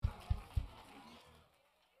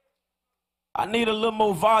I need a little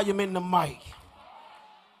more volume in the mic.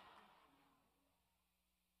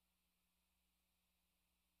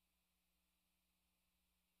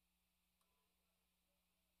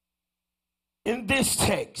 In this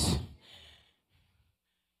text,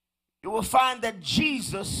 you will find that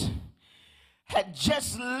Jesus had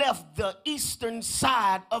just left the eastern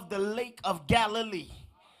side of the Lake of Galilee,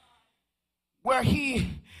 where he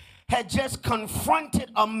had just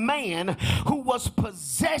confronted a man who was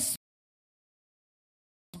possessed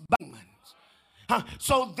by demons.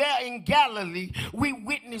 So there in Galilee, we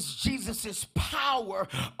witnessed Jesus' power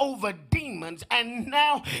over demons. And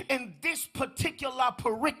now in this particular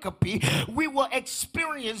pericope, we will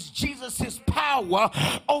experience Jesus' power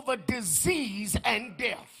over disease and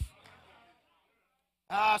death.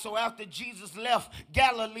 So after Jesus left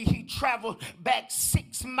Galilee, he traveled back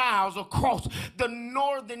 6 miles across the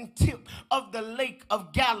northern tip of the Lake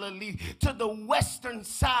of Galilee to the western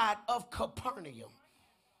side of Capernaum.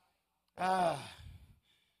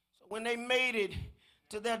 So when they made it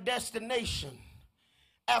to their destination,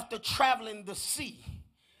 after traveling the sea,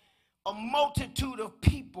 a multitude of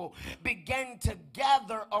people began to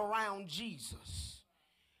gather around Jesus.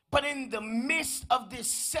 But in the midst of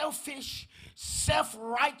this selfish,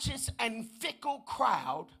 self-righteous, and fickle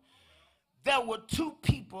crowd, there were 2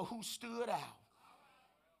 people who stood out.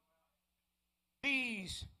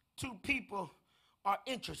 These 2 people are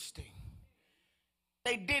interesting.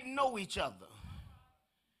 They didn't know each other.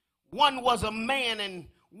 One was a man and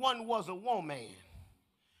one was a woman.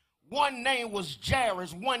 One name was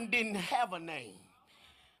Jairus, one didn't have a name.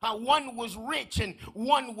 One was rich and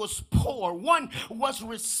one was poor. One was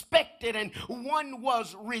respected and one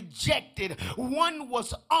was rejected. One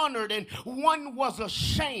was honored and one was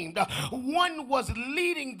ashamed. One was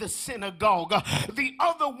leading the synagogue. The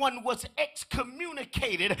other one was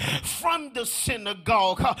excommunicated from the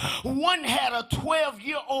synagogue. One had a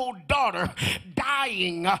 12-year-old daughter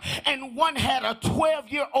dying, and one had a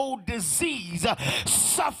 12-year-old disease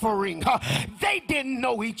suffering. They didn't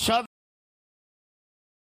know each other.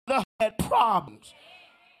 Had problems.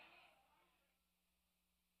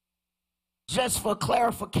 Just for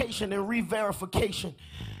clarification and re-verification,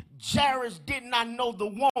 Jairus did not know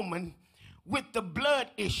the woman with the blood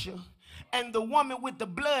issue, and the woman with the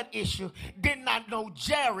blood issue did not know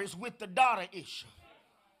Jairus with the daughter issue.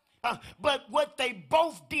 But what they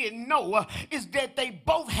both did know is that they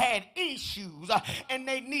both had issues, and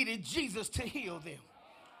they needed Jesus to heal them.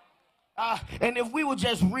 And if we were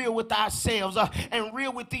just real with ourselves and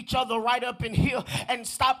real with each other right up in here and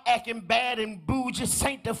stop acting bad and bougie,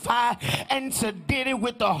 sanctified and sedated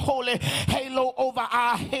with the holy halo over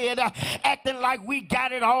our head, acting like we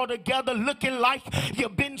got it all together, looking like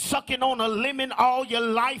you've been sucking on a lemon all your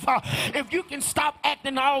life. If you can stop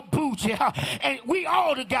acting all bougie, and we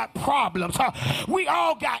all got problems. We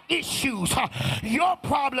all got issues. Your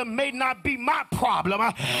problem may not be my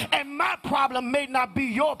problem, and my problem may not be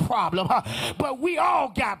your problem. But we all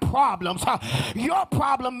got problems. Your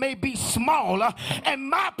problem may be smaller and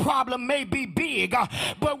my problem may be big,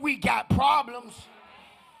 but we got problems.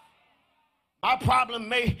 My problem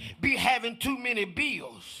may be having too many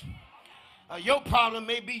bills. Your problem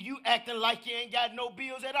may be you acting like you ain't got no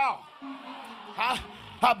bills at all.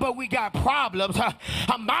 But we got problems.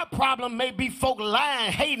 My problem may be folk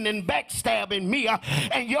lying, hating, and backstabbing me.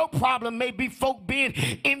 And your problem may be folk being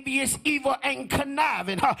envious, evil, and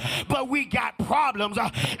conniving. But we got problems.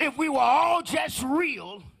 If we were all just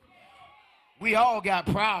real, we all got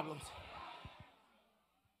problems.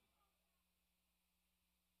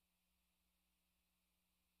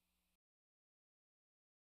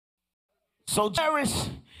 So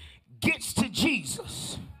Jairus gets to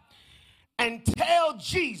Jesus and tell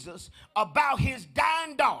Jesus about his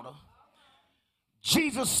dying daughter.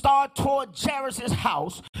 Jesus started toward Jairus'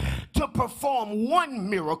 house to perform one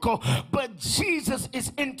miracle, but Jesus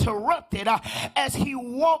is interrupted as he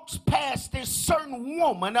walks past this certain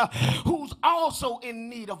woman who's also in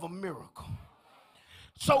need of a miracle.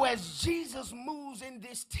 So as Jesus moves in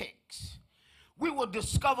this text, we will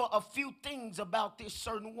discover a few things about this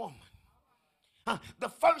certain woman. The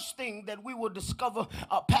first thing that we will discover,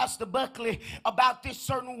 Pastor Buckley, about this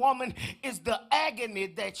certain woman is the agony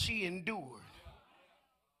that she endured.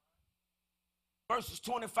 Verses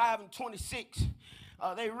 25 and 26,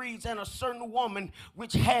 they read, and a certain woman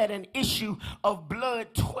which had an issue of blood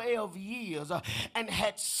 12 years and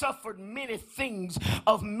had suffered many things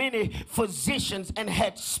of many physicians and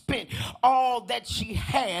had spent all that she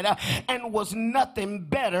had and was nothing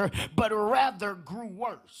better, but rather grew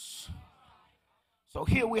worse. So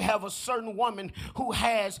here we have a certain woman who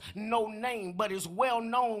has no name but is well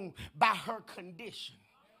known by her condition.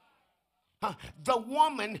 The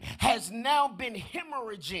woman has now been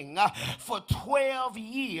hemorrhaging for 12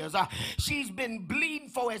 years. She's been bleeding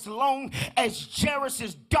for as long as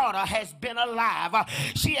Jairus' daughter has been alive.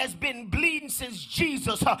 She has been bleeding since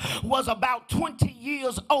Jesus was about 20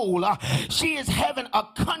 years old. She is having a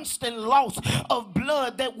constant loss of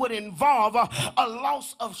blood that would involve a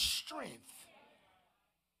loss of strength.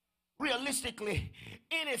 Realistically,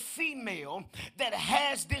 any female that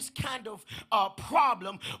has this kind of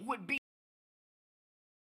problem would be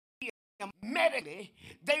medically,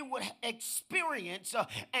 they would experience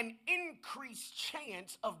an increased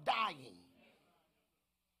chance of dying.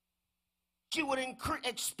 She would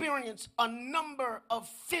experience a number of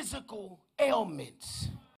physical ailments.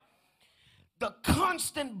 The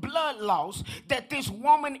constant blood loss that this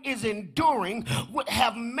woman is enduring would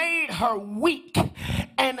have made her weak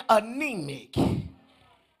and anemic.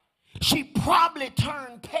 She probably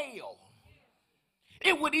turned pale.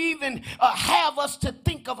 It would even have us to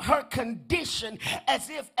think of her condition as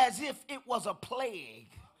if it was a plague.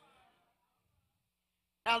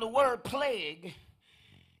 Now, the word plague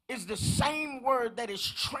is the same word that is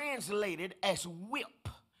translated as whip.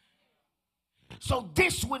 So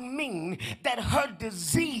this would mean that her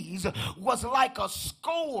disease was like a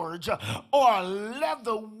scourge or a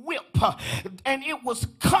leather whip, and it was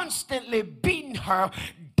constantly beating her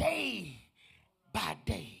day by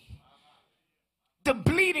day. The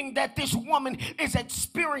bleeding that this woman is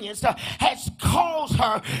experiencing has caused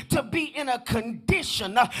her to be in a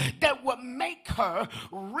condition that would make her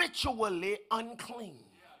ritually unclean.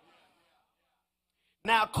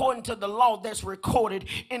 Now, according to the law that's recorded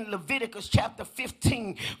in Leviticus chapter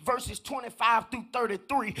 15, verses 25 through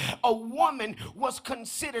 33, a woman was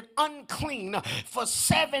considered unclean for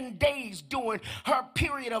 7 days during her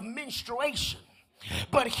period of menstruation.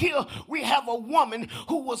 But here we have a woman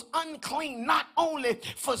who was unclean not only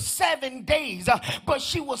for 7 days, but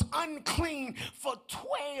she was unclean for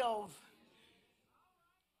 12.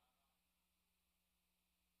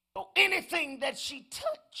 So anything that she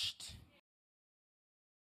touched,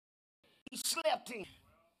 he slept in.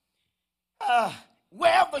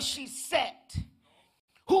 Wherever she sat,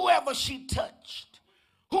 whoever she touched,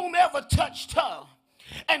 whomever touched her,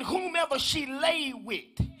 and whomever she lay with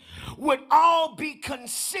would all be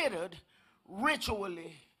considered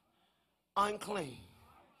ritually unclean.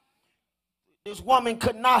 This woman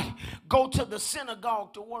could not go to the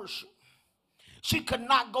synagogue to worship. She could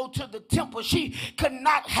not go to the temple. She could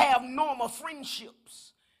not have normal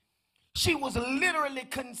friendships. She was literally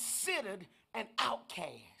considered an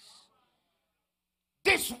outcast.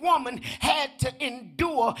 This woman had to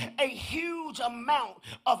endure a huge amount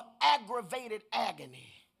of aggravated agony.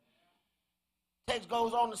 Text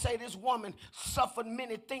goes on to say this woman suffered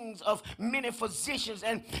many things of many physicians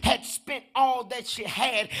and had spent all that she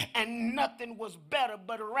had, and nothing was better,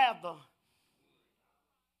 but rather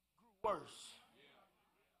grew worse.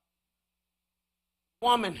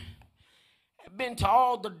 Woman had been to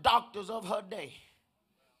all the doctors of her day.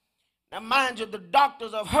 Now, mind you, the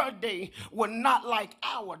doctors of her day were not like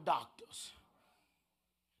our doctors.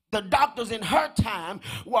 The doctors in her time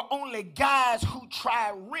were only guys who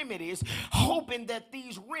tried remedies, hoping that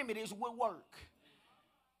these remedies would work.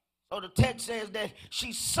 So the text says that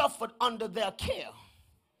she suffered under their care.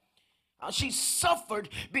 She suffered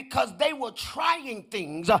because they were trying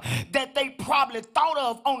things that they probably thought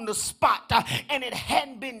of on the spot, and it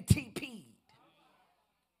hadn't been TP'd.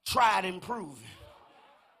 Tried and proven.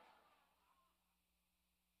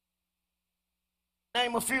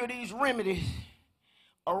 Name a few of these remedies.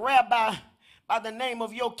 A rabbi by the name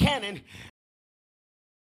of Yochanan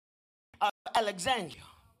Alexandria,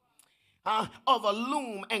 of a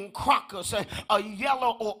loom and crocus, a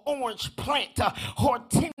yellow or orange plant,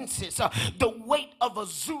 hortensis, the weight of a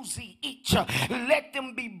zuzi each. Let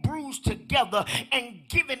them be bruised together and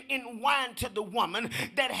given in wine to the woman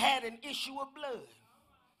that had an issue of blood.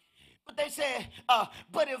 But they said,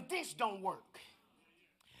 but if this don't work,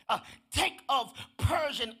 take of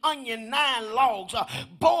Persian onion 9 logs,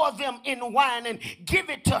 boil them in wine and give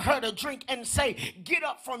it to her to drink and say, get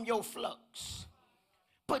up from your flux.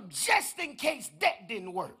 But just in case that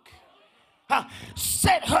didn't work,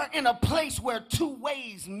 set her in a place where 2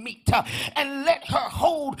 ways meet, and let her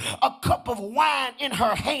hold a cup of wine in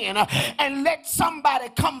her hand, and let somebody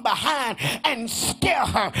come behind and scare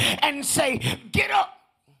her and say, get up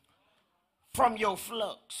from your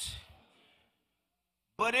flux.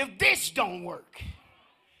 But if this don't work,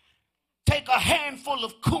 take a handful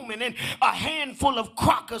of cumin and a handful of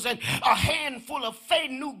crocus and a handful of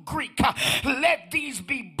fenugreek. Let these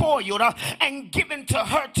be boiled and given to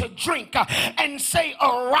her to drink, and say,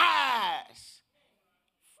 arise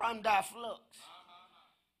Pronda flux.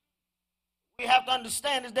 We have to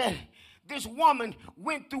understand is that this woman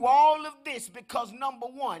went through all of this because, number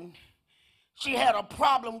one, she had a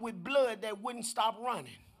problem with blood that wouldn't stop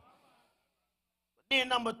running. Then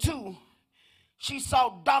number two, she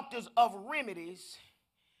sought doctors of remedies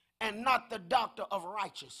and not the doctor of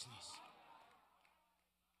righteousness.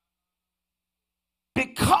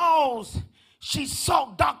 Because she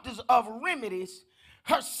sought doctors of remedies,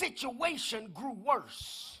 her situation grew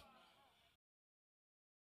worse.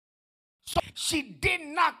 So she did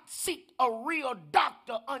not seek a real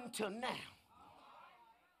doctor until now.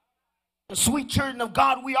 The sweet children of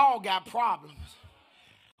God, we all got problems.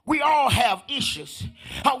 We all have issues.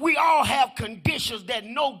 We all have conditions that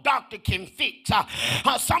no doctor can fix.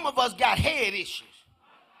 Some of us got head issues.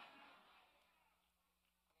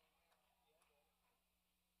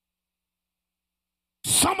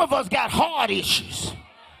 Some of us got heart issues.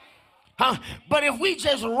 But if we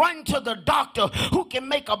just run to the doctor who can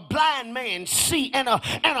make a blind man see and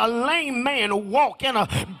a lame man walk and a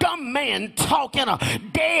dumb man talk and a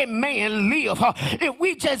dead man live, if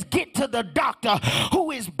we just get to the doctor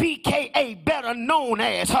who is BKA, better known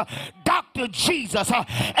as Dr. Jesus,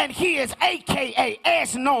 and he is AKA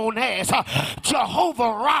as known as Jehovah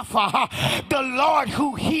Rapha, the Lord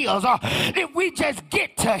who heals, if we just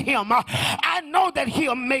get to him, I know that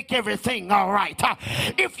he'll make everything all right.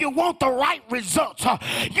 If you want the right results,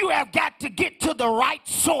 you have got to get to the right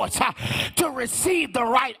source to receive the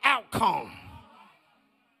right outcome.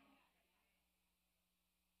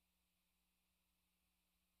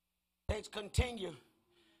 Let's continue.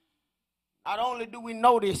 Not only do we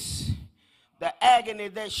notice the agony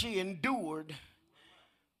that she endured,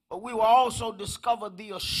 but we will also discover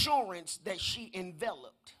the assurance that she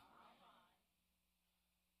enveloped.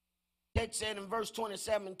 Text said in verse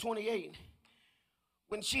 27 and 28,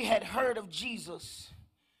 when she had heard of Jesus,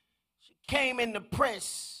 she came in the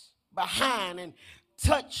press behind and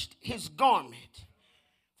touched his garment.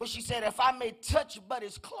 For she said, if I may touch but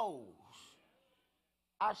his clothes,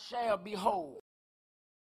 I shall be whole.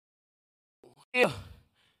 If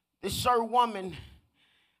this certain woman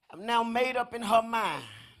have now made up in her mind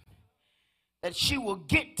that she will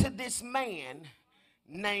get to this man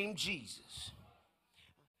named Jesus.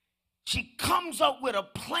 She comes up with a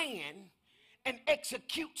plan and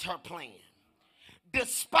executes her plan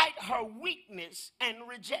despite her weakness and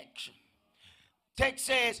rejection. Text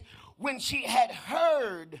says, when she had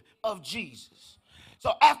heard of Jesus.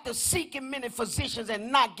 So after seeking many physicians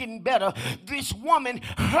and not getting better, this woman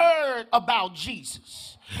heard about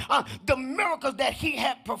Jesus. The miracles that he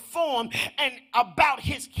had performed and about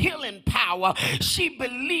his healing power, she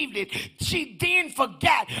believed it. She then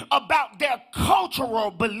forgot about their cultural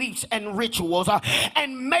beliefs and rituals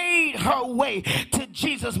and made her way to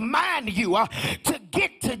Jesus. Mind you, to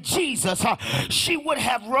get to Jesus, she would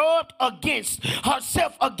have rubbed against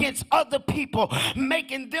herself against other people,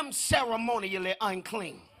 making them ceremonially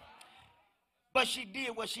unclean. But she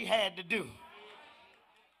did what she had to do.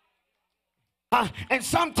 And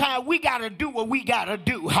sometimes we got to do what we got to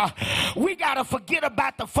do. We got to forget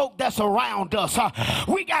about the folk that's around us.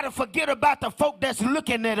 We got to forget about the folk that's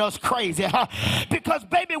looking at us crazy. Because,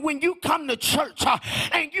 baby, when you come to church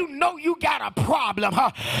and you know you got a problem,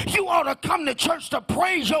 you ought to come to church to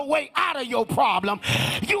praise your way out of your problem.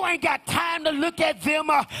 You ain't got time to look at them,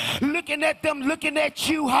 looking at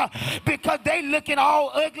you, because they looking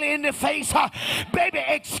all ugly in the face. Baby,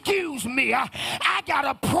 excuse me. I got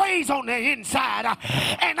a praise on the inside.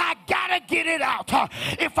 And I gotta get it out.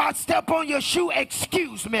 If I step on your shoe,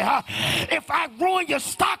 excuse me. If I ruin your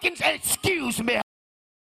stockings, excuse me.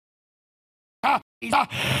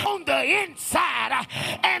 On the inside,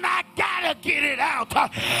 and I gotta get it out.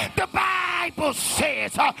 The Bible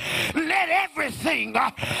says, let everything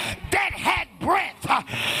that had breath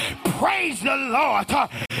praise the Lord.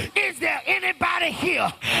 Is there anybody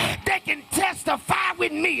here that can testify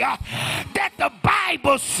with me that the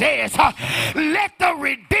Bible says, let the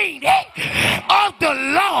redeemed of the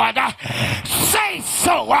Lord say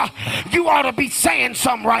so? You ought to be saying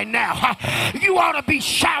something right now. You ought to be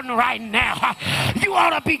shouting right now. You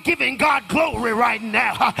ought to be giving God glory right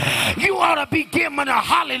now. You ought to be giving a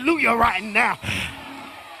hallelujah right now.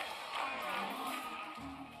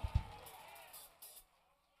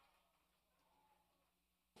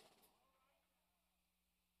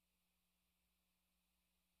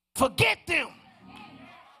 Forget them.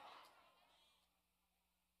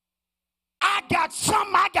 I got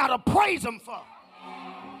something I got to praise him for.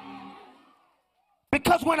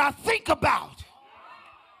 Because when I think about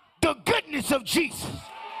the goodness of Jesus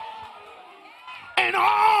and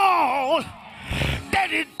all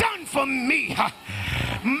that is done for me,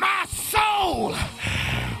 My soul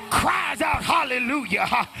cries out hallelujah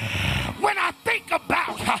when I think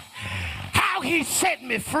about how he set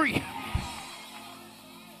me free.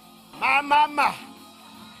 My.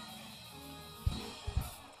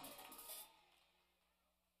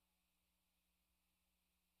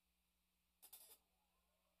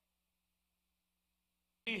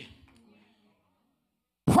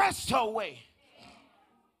 Pressed her way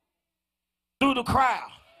through the crowd.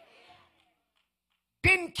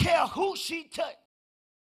 Didn't care who she touched.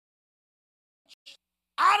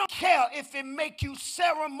 I don't care if it make you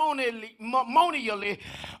ceremonially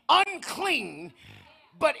unclean,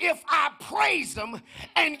 but if I praise him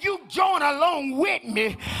and you join along with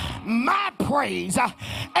me, my praise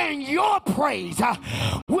and your praise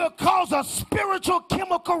will cause a spiritual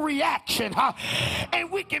chemical reaction,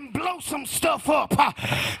 and we can blow some stuff up.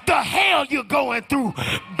 The hell you're going through,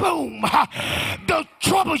 boom. The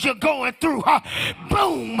troubles you're going through,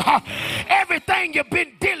 boom. Everything you've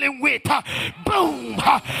been dealing with, boom.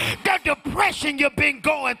 The depression you've been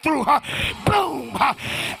going through, boom.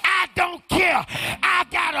 I don't care. I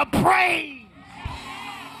gotta praise.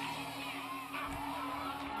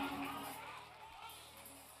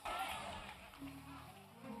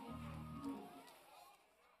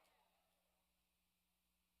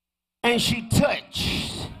 And she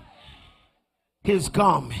touched his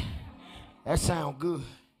garment. That sounds good.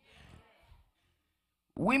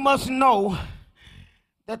 We must know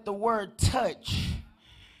that the word touch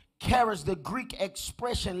carries the Greek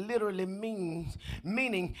expression literally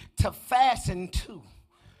meaning to fasten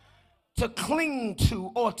to cling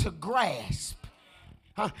to, or to grasp.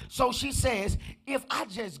 So she says, if I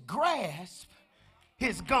just grasp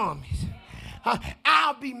his garments,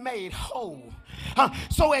 I'll be made whole.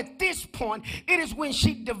 So at this point, it is when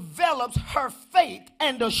she develops her faith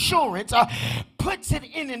and assurance, puts it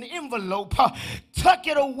in an envelope, tuck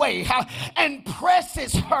it away, and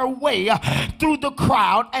presses her way through the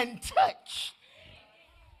crowd and touch.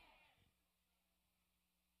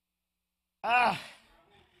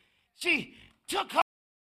 She took her,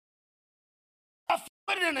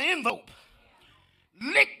 put it in an envelope,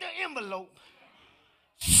 licked the envelope,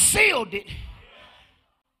 sealed it,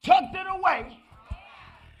 tucked it away,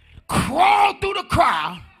 crawled through the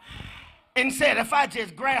crowd, and said, if I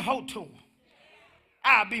just grab hold to him,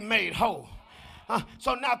 I'll be made whole.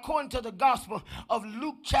 So now, according to the Gospel of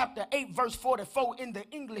Luke chapter 8, verse 44 in the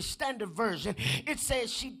English Standard Version, it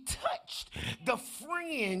says she touched the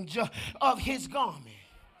fringe of his garment.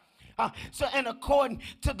 And according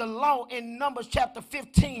to the law in Numbers chapter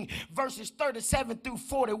 15, verses 37 through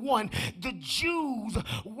 41, the Jews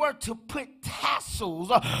were to put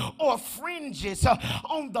tassels or fringes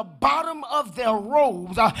on the bottom of their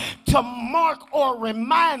robes to mark or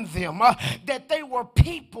remind them that they were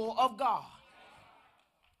people of God.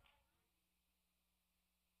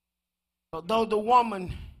 Though the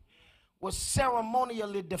woman was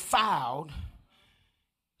ceremonially defiled,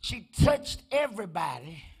 she touched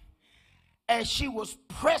everybody as she was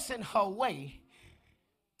pressing her way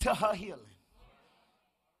to her healing.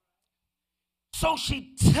 So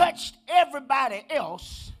she touched everybody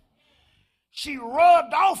else. She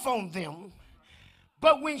rubbed off on them.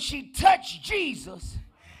 But when she touched Jesus,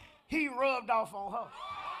 he rubbed off on her.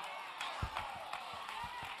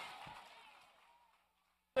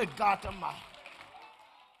 Good God Almighty.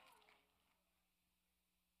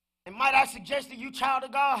 And might I suggest to you, child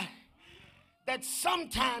of God, that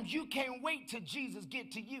sometimes you can't wait till Jesus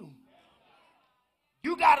get to you.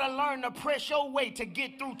 You got to learn to press your way to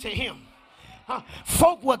get through to him.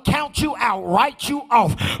 Folk will count you out, write you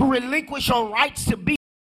off, relinquish your rights to be.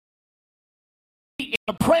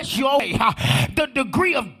 Press your way. The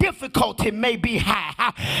degree of difficulty may be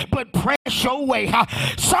high, but press your way.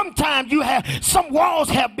 Sometimes you have some walls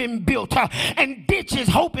have been built and ditches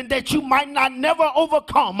hoping that you might not never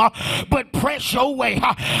overcome, but press your way,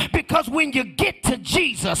 because when you get to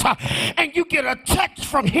Jesus and you get a touch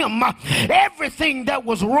from him, everything that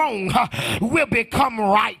was wrong will become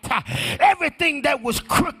right. Everything that was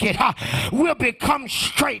crooked will become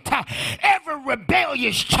straight. Every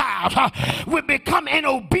rebellious child will become an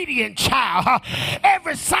obedient child.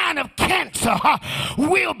 Every sign of cancer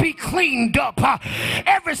will be cleaned up.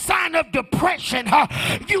 Every sign of depression,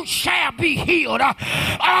 you shall be healed. All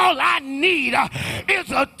I need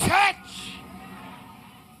is a touch.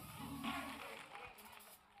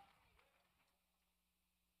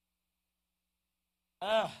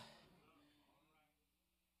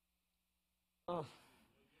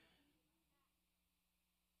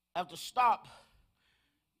 Have to stop.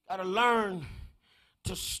 Got to learn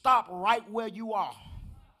to stop right where you are.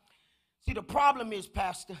 See, the problem is,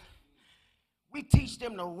 Pastor, We teach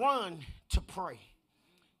them to run to pray.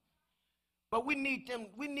 But we need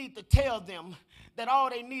to tell them that all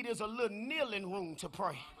they need is a little kneeling room to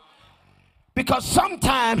pray. Because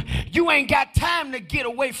sometimes you ain't got time to get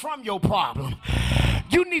away from your problem.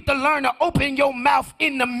 You need to learn to open your mouth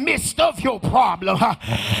in the midst of your problem.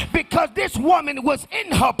 Because this woman was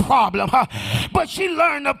in her problem, but she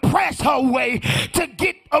learned to press her way to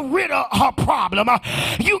get rid of her problem.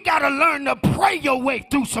 You got to learn to pray your way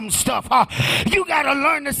through some stuff. You got to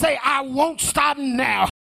learn to say, I won't stop now.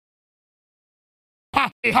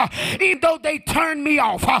 Even though they turned me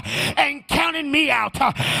off and counted me out,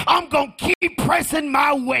 I'm going to keep pressing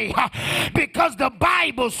my way because the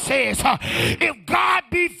Bible says if God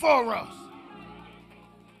be for us.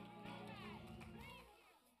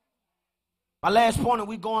 My last point, and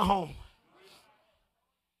we going home.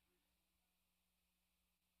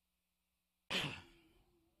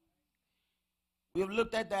 We have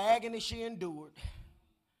looked at the agony she endured,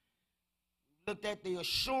 looked at the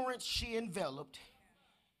assurance she enveloped.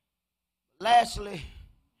 Lastly,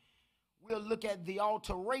 we'll look at the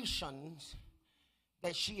alterations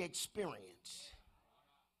that she experienced.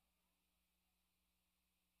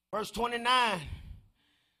 Verse 29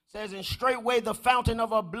 says, and straightway the fountain of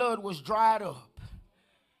her blood was dried up,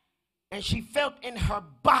 and she felt in her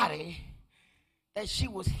body that she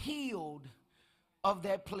was healed of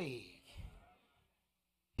that plague.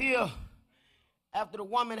 Here, after the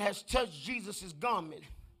woman has touched Jesus' garment,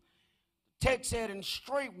 the text said, and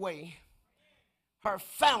straightway her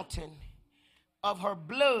fountain of her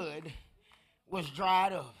blood was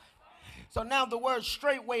dried up. So now the word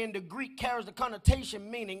straightway in the Greek carries the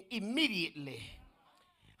connotation meaning immediately.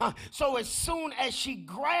 So as soon as she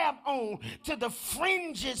grabbed on to the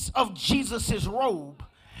fringes of Jesus' robe,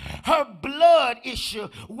 her blood issue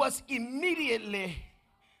was immediately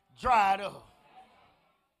dried up.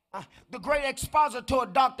 The great expositor,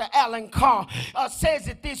 Dr. Alan Carr, says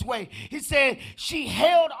it this way. He said she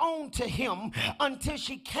held on to him until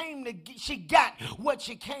she got what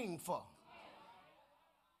she came for.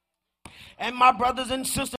 And my brothers and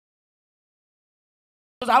sisters,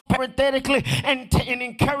 I parenthetically and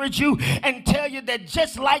encourage you and tell you that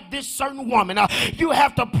just like this certain woman, you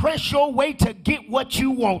have to press your way to get what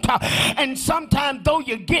you want. And sometimes though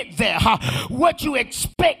you get there, what you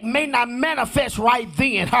expect may not manifest right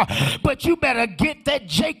then. But you better get that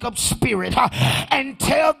Jacob spirit and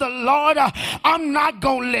tell the Lord, I'm not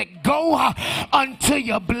going to let go until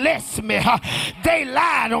you bless me. They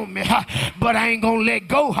lied on me, but I ain't going to let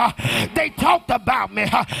go. They talked about me,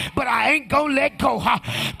 but I ain't going to let go.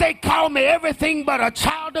 They called me everything but a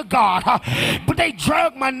child of God, but they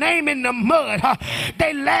dragged my name in the mud.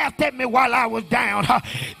 They laughed at me while I was down.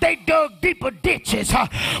 They dug deeper ditches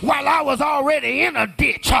while I was already in a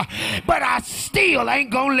ditch, but I still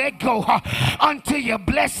ain't gonna let go until you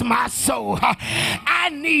bless my soul. I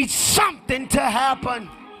need something to happen.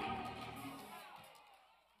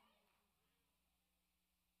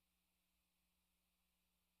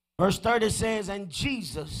 Verse 30 says, and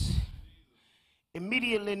Jesus,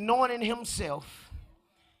 immediately knowing in himself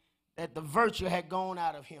that the virtue had gone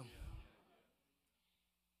out of him,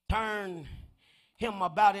 turned him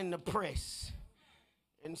about in the press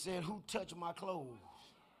and said, who touched my clothes?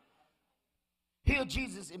 Here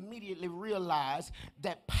Jesus immediately realized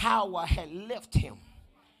that power had left him,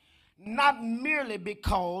 not merely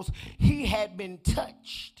because he had been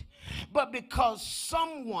touched, but because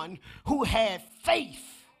someone who had faith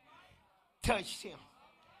touched him.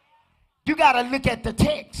 You got to look at the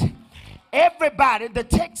text. Everybody, the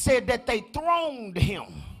text said that they throned him.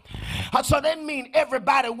 So that means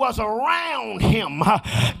everybody was around him.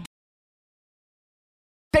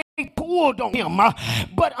 They pulled on him,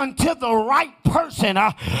 but until the right person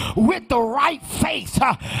with the right faith,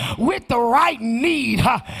 with the right need,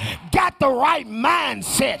 got the right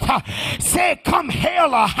mindset, said, come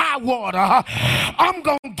hell or high water, I'm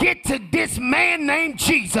going to get to this man named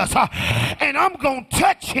Jesus, and I'm going to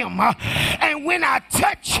touch him, and when I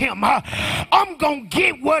touch him, I'm going to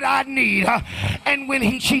get what I need. And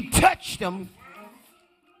when she touched him,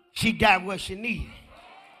 she got what she needed.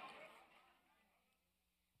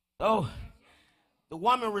 So the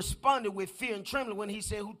woman responded with fear and trembling when he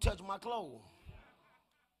said, who touched my clothes?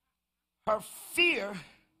 Her fear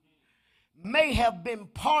may have been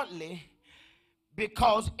partly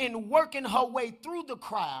because in working her way through the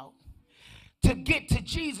crowd to get to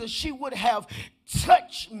Jesus, she would have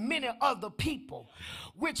touched many other people,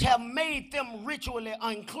 which have made them ritually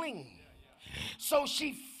unclean. So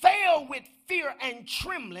she fell with fear and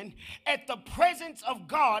trembling at the presence of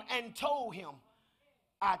God and told him,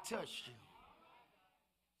 I touched you.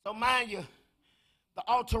 So mind you, the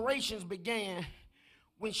The alterations began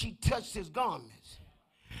when she touched his garments,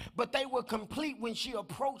 but they were complete when she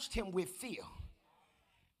approached him with fear,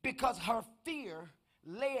 because her fear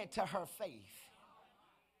led to her faith.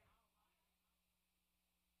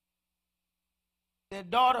 Their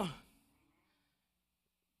daughter,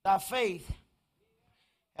 thy faith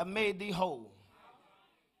have made thee whole.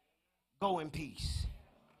 Go in peace.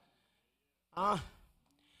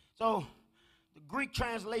 So the Greek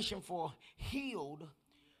translation for healed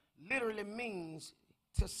literally means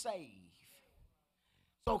to save.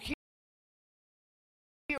 So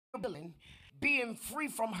healing, being free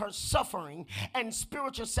from her suffering and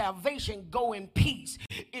spiritual salvation, go in peace,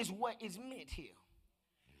 is what is meant here.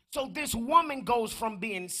 So this woman goes from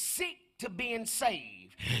being sick to being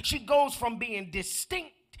saved. She goes from being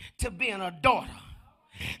distinct to being a daughter.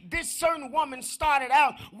 This certain woman started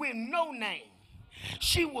out with no name.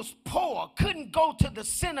 She was poor, couldn't go to the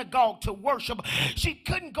synagogue to worship. She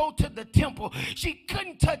couldn't go to the temple. She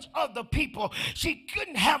couldn't touch other people. She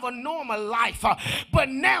couldn't have a normal life. But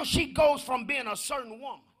now she goes from being a certain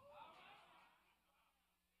woman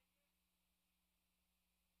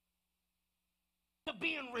to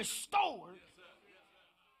being restored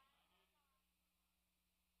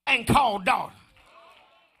and called daughter.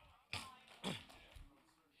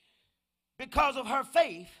 Because of her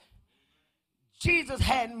faith, Jesus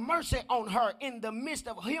had mercy on her in the midst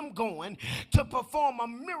of him going to perform a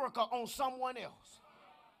miracle on someone else.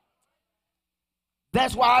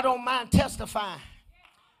 That's why I don't mind testifying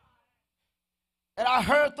that I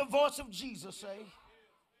heard the voice of Jesus say,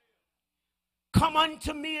 "Come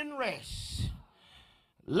unto me and rest.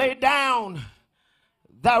 Lay down,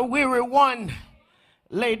 thou weary one,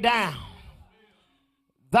 lay down.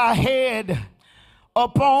 Thy head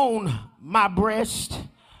upon my breast."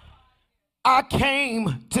 I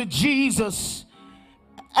came to Jesus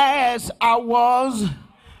as I was.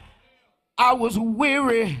 I was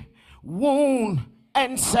weary, worn,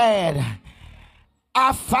 and sad.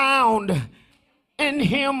 I found in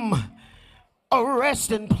him a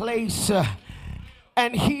resting place,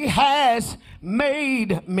 and he has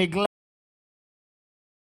made me glad.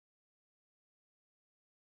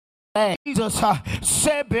 Jesus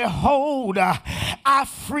said, "Behold, I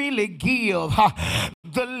freely give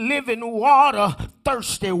the living water,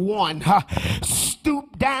 thirsty one.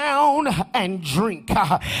 Stoop down and drink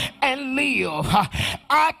and live."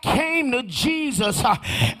 I came to Jesus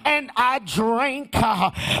and I drank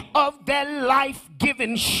of that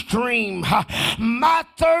life-giving stream. My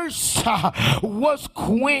thirst was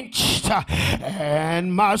quenched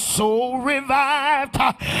and my soul revived,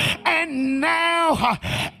 and now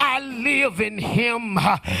I live in him.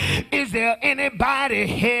 Is there anybody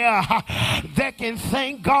here that can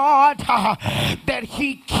thank God that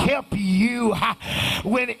he kept you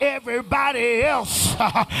when everybody else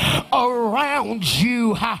around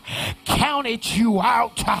you counted you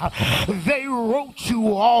out? They wrote you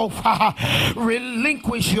off,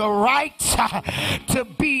 relinquished your rights to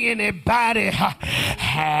be anybody.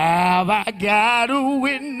 Have I got a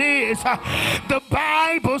witness? The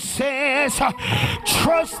Bible says,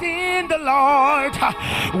 "Trust in the Lord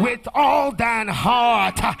with all thine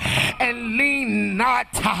heart and lean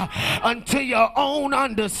not unto your own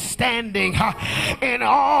understanding. In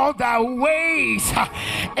all thy ways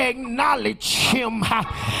acknowledge him,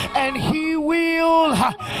 and he will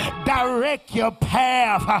direct your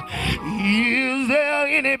path." Is there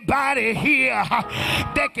anybody here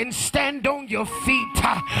that can stand on your feet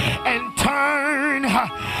and turn?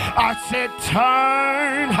 I said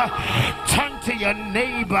turn to your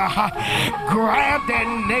neighbor, grab that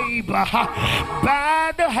neighbor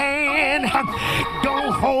by the hand.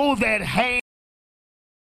 Don't hold that hand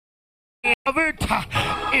covered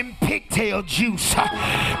in pigtail juice,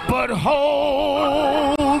 but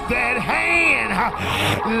hold that hand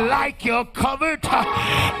like you're covered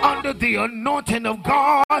under the anointing of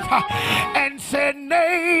God, and say,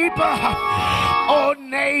 "Neighbor, oh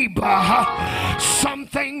neighbor, some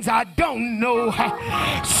things I don't know,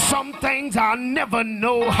 some things I'll never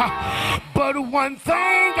know, but one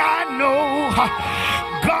thing I know,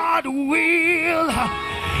 God will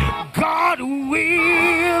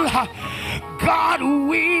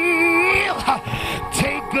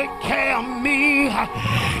take good care of me.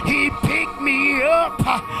 He picked me up,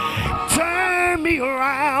 turned me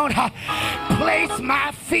around, placed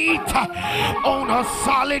my feet on a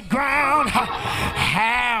solid ground.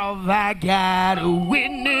 Have I got a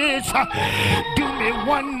witness? Do me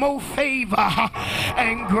one more favor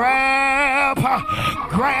and grab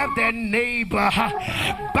that neighbor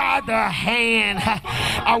by the hand.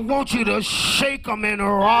 I want you to shake them and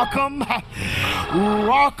rock them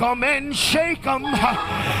and shake them,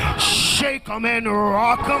 shake them and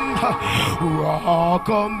rock them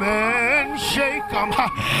and shake them,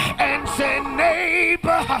 and say,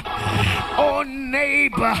 neighbor, oh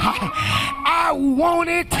neighbor, I want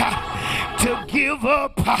it to give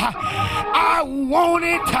up. I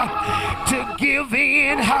wanted to give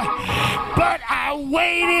in, but I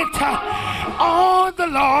waited on the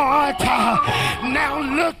Lord. Now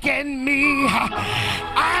look at me.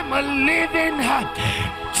 I'm a living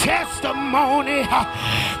testimony.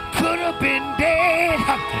 Could have been dead,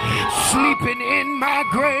 sleeping in my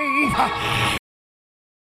grave,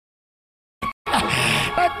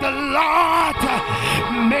 but the Lord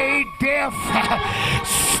made death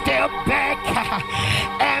step back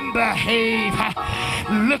and behave.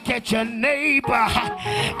 Look at your neighbor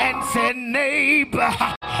and say, neighbor,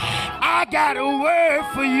 I got a word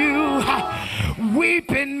for you.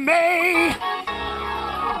 Weeping may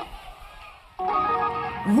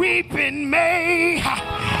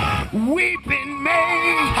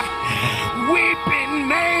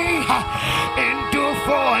endure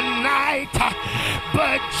for a night,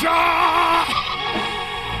 but joy,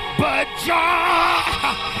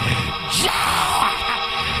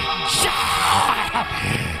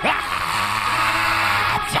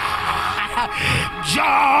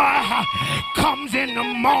 joy comes in the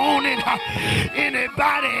morning.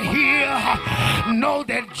 Anybody here know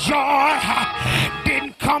that joy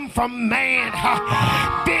didn't come from man?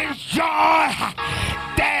 This joy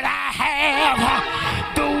that I have,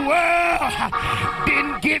 the world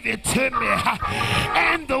didn't give it to me,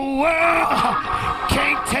 and the world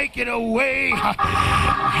can't take it away. Have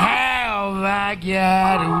I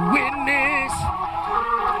got a witness?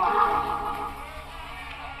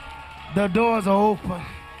 The doors are open.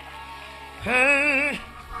 Hey,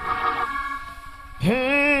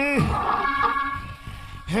 hey,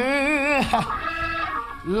 hey,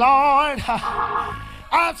 Lord,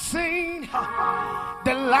 I've seen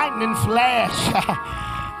the lightning flash.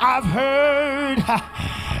 I've heard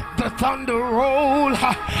the thunder roll.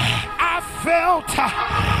 I felt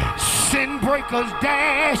sin breakers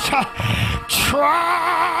dash,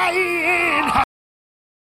 trying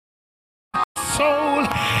soul,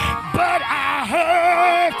 but I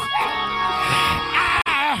heard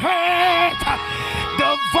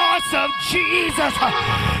the voice of Jesus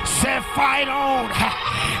say, fight on,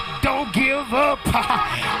 don't give up,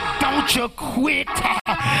 don't you quit,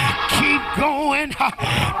 keep going,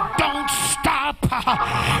 don't stop,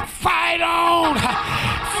 fight on,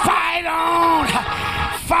 fight on,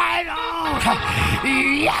 fight on,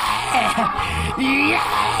 yeah, yeah, yeah.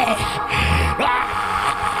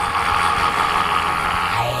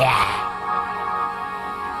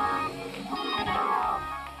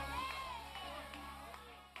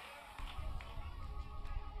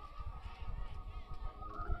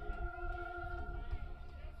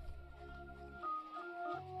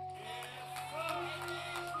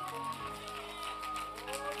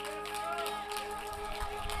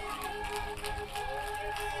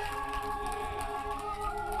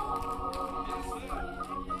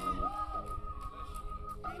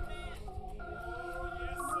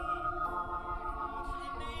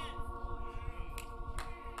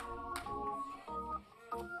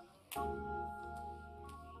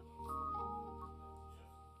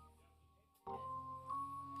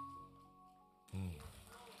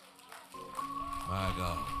 My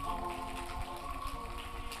God.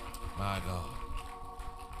 My God.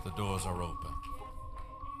 The doors are open.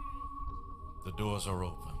 The doors are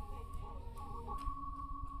open.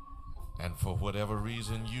 And for whatever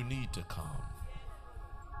reason you need to come,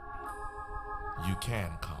 you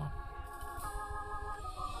can come.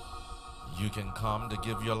 You can come to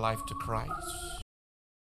give your life to Christ.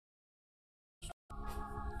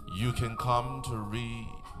 You can come to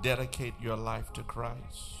rededicate your life to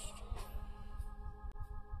Christ.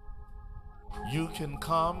 You can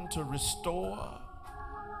come to restore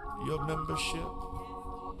your membership.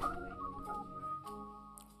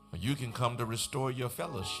 Or you can come to restore your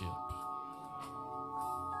fellowship.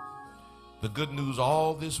 The good news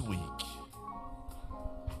all this week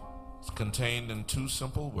is contained in two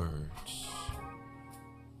simple words.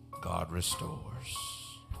 God restores.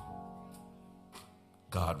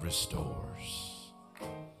 God restores.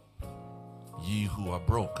 Ye who are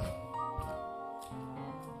broken,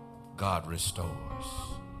 God restores.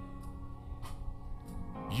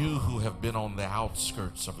 You who have been on the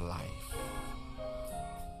outskirts of life,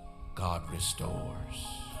 God restores.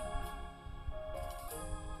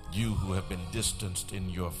 You who have been distanced in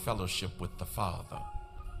your fellowship with the Father,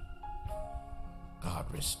 God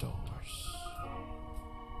restores.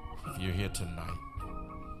 If you're here tonight,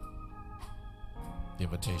 the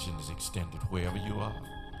invitation is extended wherever you are,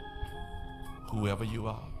 whoever you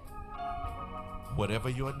are, whatever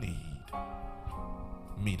your need,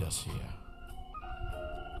 meet us here.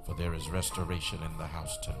 For there is restoration in the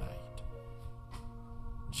house tonight.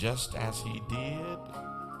 Just as he did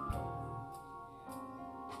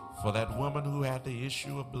for that woman who had the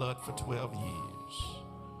issue of blood for 12 years.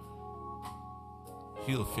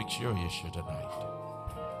 He'll fix your issue tonight.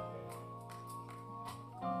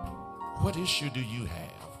 What issue do you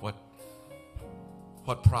have?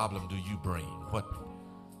 What problem do you bring?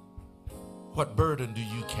 What burden do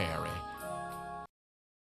you carry?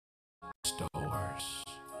 Doors.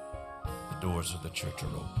 The doors of the church are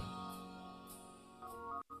open.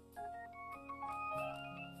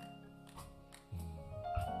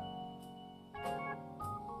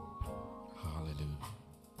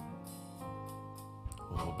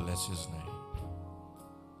 Oh, bless his name.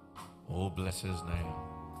 Oh, bless his name.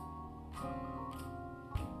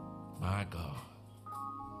 My God.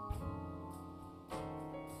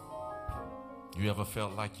 You ever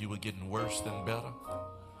felt like you were getting worse than better?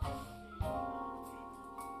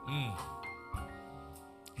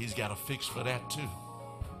 He's got a fix for that too.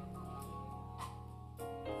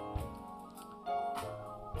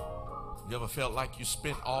 You ever felt like you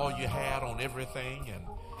spent all you had on everything and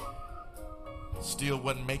still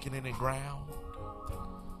wasn't making any ground?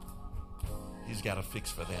 He's got a fix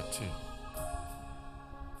for that too.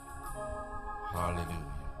 Hallelujah.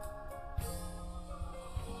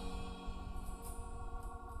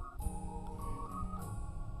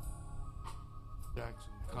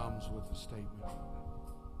 Jackson comes with a statement.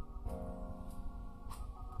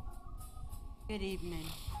 Good evening.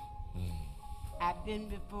 I've been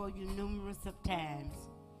before you numerous of times.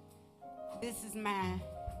 This is my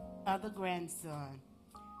other grandson.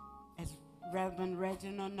 As Reverend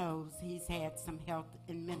Reginald knows, he's had some health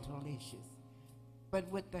and mental issues. But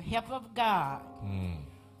with the help of God,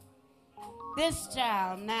 this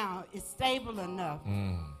child now is stable enough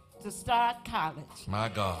to start college. My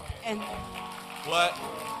God. And What?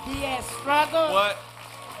 he has struggled. What?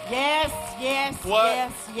 Yes, yes, What?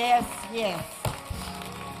 yes, yes, yes.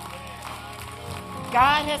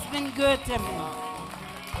 God has been good to me.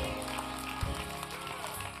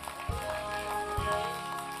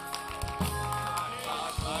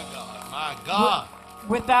 My God.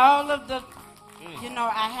 With all of the,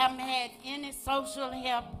 I haven't had any social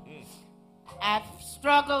help. I've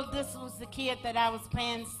struggled. This was the kid that I was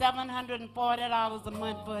paying $740 a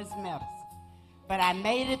month for his medicine. But I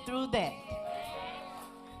made it through that.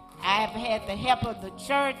 I have had the help of the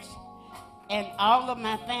church and all of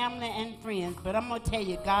my family and friends. But I'm going to tell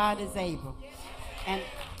you, God is able. And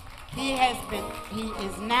he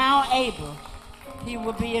is now able. He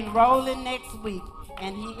will be enrolling next week,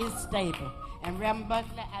 and he is stable. And Reverend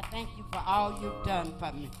Butler, I thank you for all you've done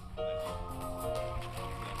for me.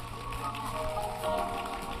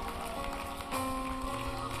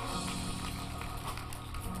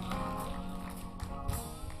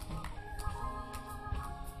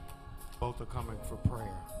 Both are coming for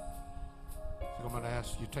prayer. So I'm going to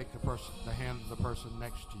ask you take the hand of the person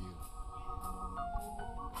next to you,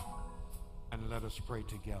 and let us pray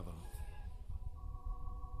together.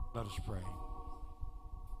 Let us pray.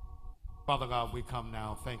 Father God, we come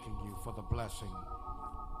now thanking you for the blessing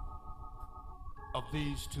of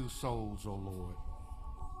these two souls, O Lord,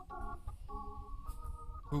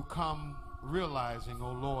 who come realizing,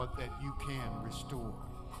 O Lord, that you can restore.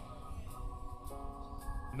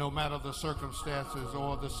 No matter the circumstances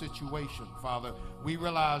or the situation, Father, we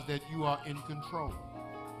realize that you are in control.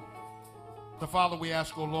 So, Father, we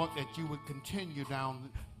ask, O Lord, that you would continue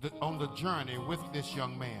on the journey with this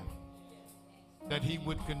young man, that he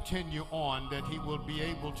would continue on, that he will be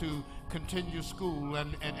able to continue school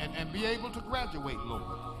and be able to graduate, Lord.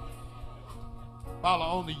 Father,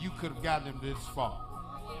 only you could have gotten him this far.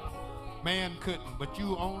 Man couldn't, but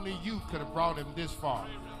only you could have brought him this far.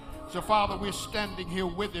 So, Father, we're standing here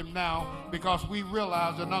with him now because we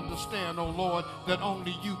realize and understand, oh Lord, that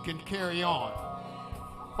only you can carry on.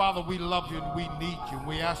 Father, we love you and we need you. And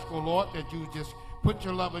we ask, oh Lord, that you just put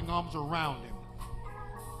your loving arms around him.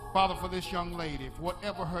 Father, for this young lady,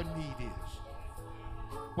 whatever her need is,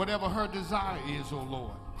 whatever her desire is, oh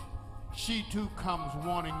Lord, she too comes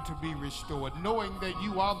wanting to be restored, knowing that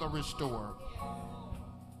you are the restorer.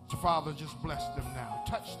 So, Father, just bless them now.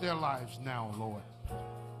 Touch their lives now, Lord.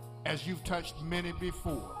 As you've touched many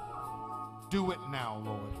before, do it now,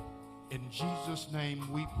 Lord. In Jesus' name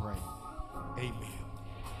we pray. Amen.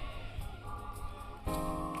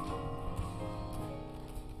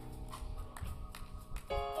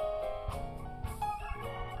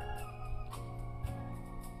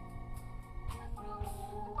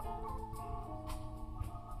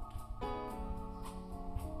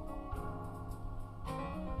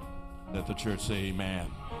 Let the church say amen.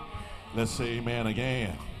 Let's say amen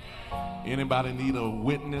again. Anybody need a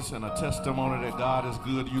witness and a testimony that God is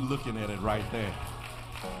good? You looking at it right there.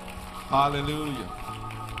 Hallelujah.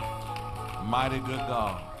 Mighty good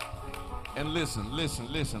God. And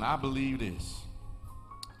listen. I believe this.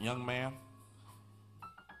 Young man,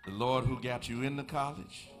 the Lord who got you into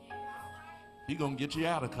college, He gonna get you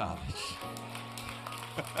out of college.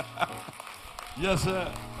 Yes,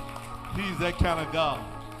 sir. He's that kind of God.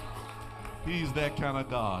 He's that kind of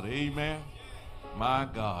God. Amen. My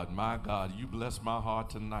God, you bless my heart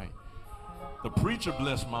tonight. The preacher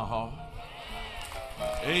blessed my heart.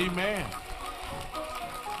 Amen.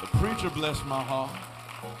 The preacher blessed my heart.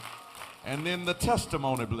 And then the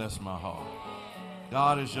testimony blessed my heart.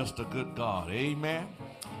 God is just a good God. Amen.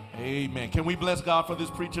 Amen. Can we bless God for this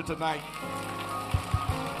preacher tonight?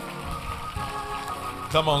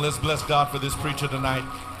 Come on, let's bless God for this preacher tonight.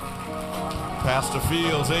 Pastor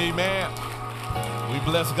Fields, amen. We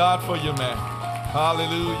bless God for you, man.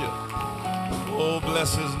 Hallelujah. Oh,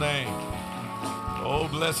 bless his name. Oh,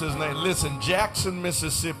 bless his name. Listen, Jackson,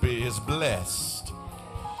 Mississippi is blessed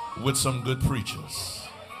with some good preachers.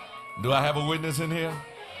 Do I have a witness in here?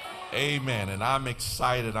 Amen. And I'm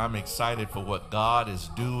excited. I'm excited for what God is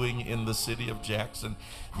doing in the city of Jackson.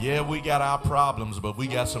 Yeah, we got our problems, but we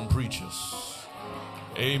got some preachers.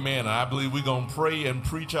 Amen. I believe we're going to pray and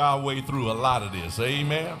preach our way through a lot of this.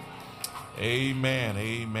 Amen. Amen.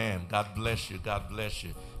 Amen. God bless you. God bless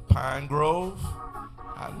you. Pine Grove,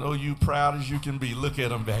 I know you proud as you can be. Look at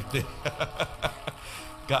them back there.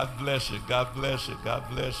 God bless you. God bless you. God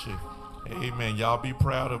bless you. Amen. Y'all be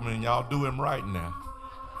proud of him and y'all do him right now.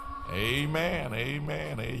 Amen.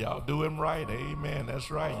 Amen. Hey, y'all do him right. Amen. That's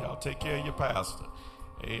right. Y'all take care of your pastor.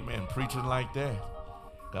 Amen. Preaching like that.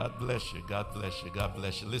 God bless you. God bless you. God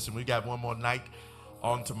bless you. Listen, we got one more night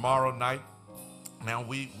on tomorrow night. Now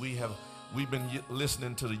we've been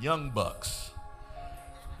listening to the Young Bucks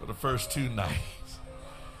for the first 2 nights.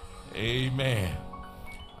 Amen.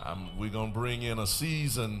 We're going to bring in a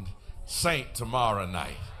seasoned saint tomorrow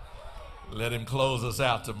night. Let him close us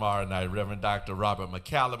out tomorrow night. Reverend Dr. Robert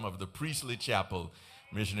McCallum of the Priestley Chapel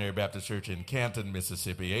Missionary Baptist Church in Canton,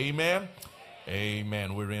 Mississippi. Amen.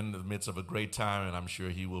 Amen. We're in the midst of a great time, and I'm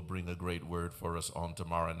sure he will bring a great word for us on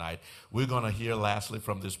tomorrow night. We're going to hear lastly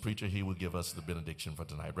from this preacher. He will give us the benediction for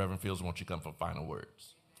tonight. Reverend Fields, won't you come for final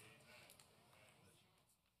words?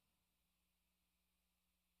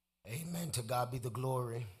 Amen. To God be the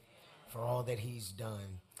glory for all that he's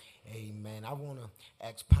done. Amen. I want to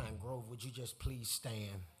ask Pine Grove, would you just please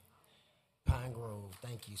stand? Pine Grove,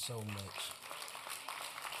 thank you so much.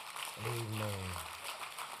 Amen.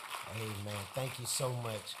 Amen. Thank you so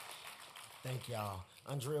much. Thank y'all.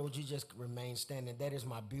 Andrea, would you just remain standing? That is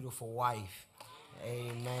my beautiful wife.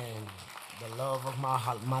 Amen. The love of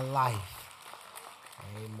my life.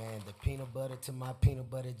 Amen. The peanut butter to my peanut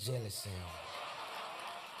butter jelly sandwich.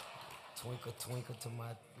 Twinkle, twinkle to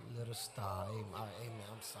my little star. Amen.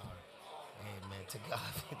 I'm sorry. Amen. To God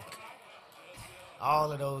be the glory.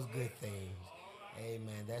 All of those good things.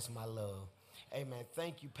 Amen. That's my love. Amen.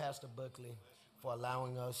 Thank you, Pastor Buckley, for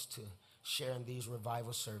allowing us to share in these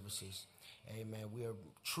revival services. Amen. We are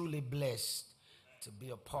truly blessed to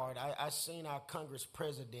be a part. I seen our Congress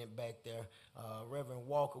president back there, Reverend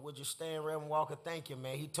Walker. Would you stand, Reverend Walker? Thank you,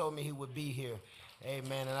 man. He told me he would be here.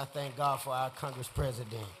 Amen. And I thank God for our Congress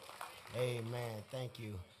president. Amen. Thank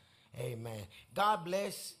you. Amen. God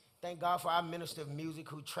bless. Thank God for our minister of music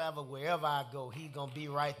who traveled wherever I go. He's going to be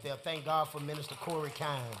right there. Thank God for Minister Corey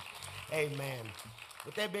Kine. Amen.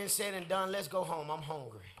 With that being said and done, let's go home. I'm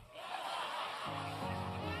hungry.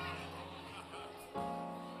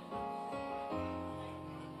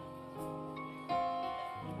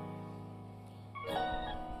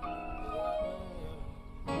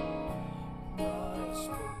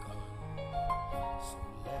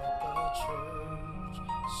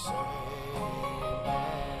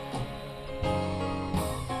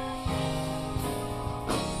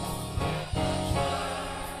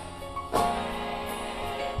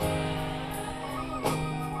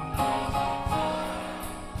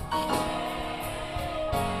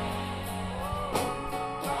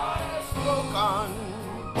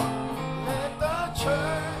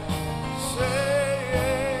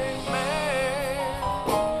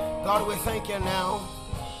 Thank you now.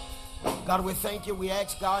 God, we thank you. We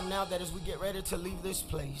ask God now that as we get ready to leave this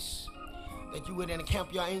place, that you would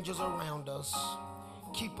encamp your angels around us.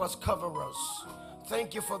 Keep us, cover us.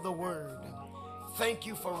 Thank you for the word. Thank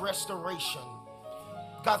you for restoration.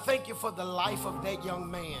 God, thank you for the life of that young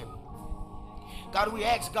man. God, we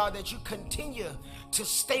ask, God, that you continue to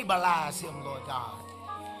stabilize him, Lord God.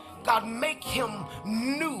 God, make him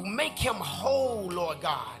new, make him whole, Lord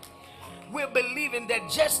God. We're believing that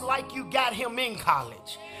just like you got him in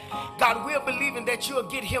college, God, we're believing that you'll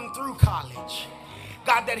get him through college.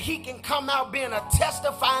 God, that he can come out being a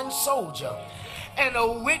testifying soldier and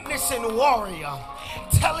a witnessing warrior,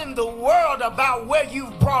 telling the world about where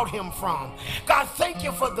you brought him from. God, thank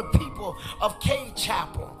you for the people of Cade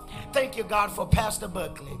Chapel. Thank you, God, for Pastor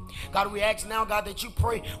Buckley. God, we ask now, God, that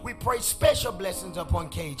we pray special blessings upon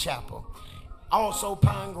Cade Chapel. Also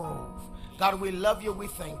Pine Grove. God, we love you, we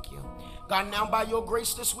thank you. God, now by your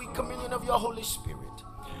grace, this sweet communion of your Holy Spirit,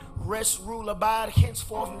 rest, rule, abide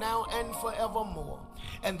henceforth, now and forevermore.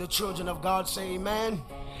 And the children of God say amen,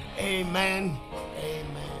 amen,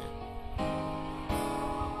 amen.